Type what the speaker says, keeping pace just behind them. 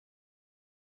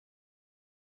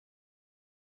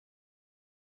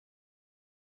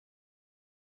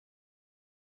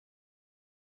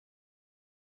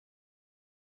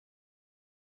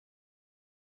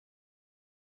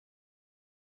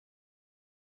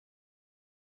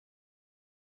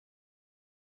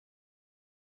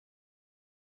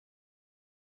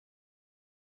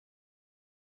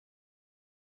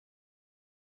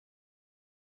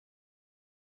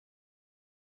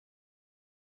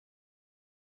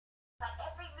Like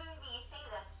every movie you see,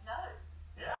 there's snow.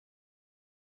 Yeah.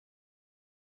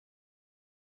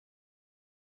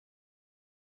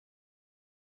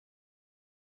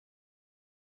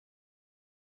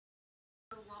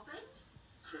 Robin?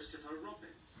 Christopher Robin.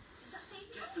 Is that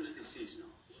seasonal? Definitely seasonal.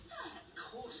 Is it? Of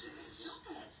course it is.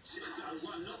 Stop it.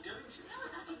 Well, I'm not going to. No,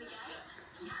 we're back in the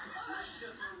game.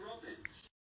 Christopher Robin.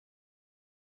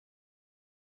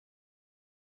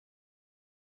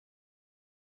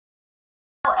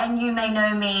 And you may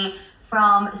know me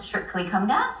from Strictly Come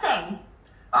Dancing.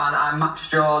 And I'm Max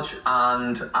George,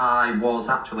 and I was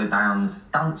actually Dianne's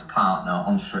dance partner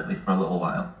on Strictly for a little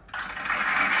while.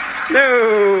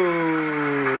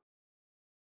 No!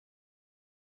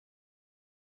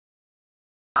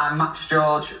 I'm Max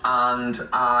George, and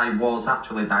I was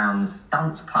actually Dianne's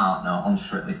dance partner on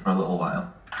Strictly for a little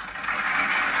while.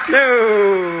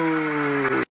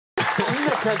 No!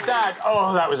 Look at that.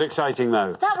 Oh, that was exciting,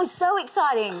 though. That was so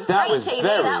exciting. That Great was TV,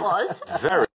 very, that was.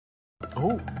 very...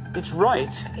 Oh, it's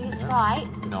right. It's right.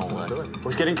 No way.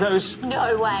 We're getting close.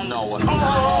 No way. No way.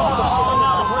 Oh,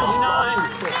 no, 29.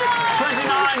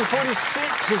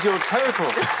 46 is your total.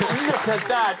 Look at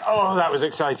that. Oh, that was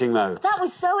exciting, though. That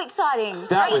was so exciting.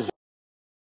 That Great was...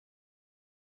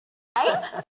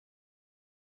 TV.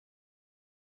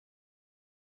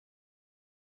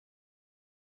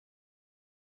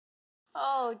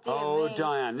 Oh, dear Oh, me.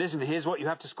 Dianne, listen, here's what you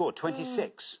have to score.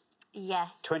 26.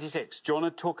 Yes. 26. Do you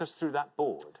want to talk us through that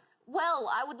board? Well,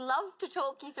 I would love to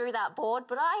talk you through that board,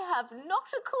 but I have not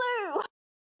a clue.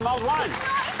 Miles wine.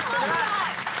 Nice one,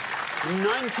 Max.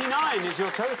 99 is your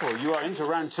total. You are into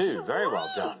round 2. Very well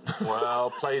done.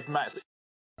 Well played, Max.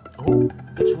 Oh,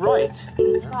 it's right.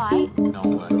 It's right. No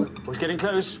way. We're getting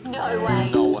close. No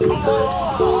way. No way.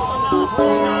 Oh, no,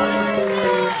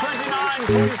 29.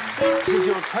 46 is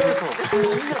your total.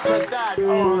 Look at that.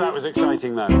 Oh, that was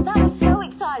exciting, though. That was so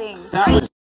exciting. That Great was...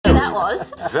 That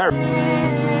was. Very...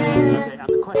 Okay, and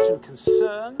the question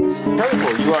concerns...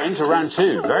 Total, you are into round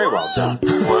 2. Very well done.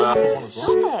 Well,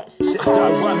 Stop it.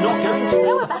 Well, I'm not going to.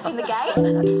 Now we're back in the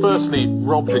game. firstly,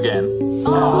 robbed again.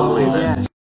 Oh, Yes.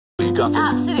 You got it.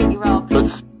 absolutely robbed.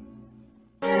 But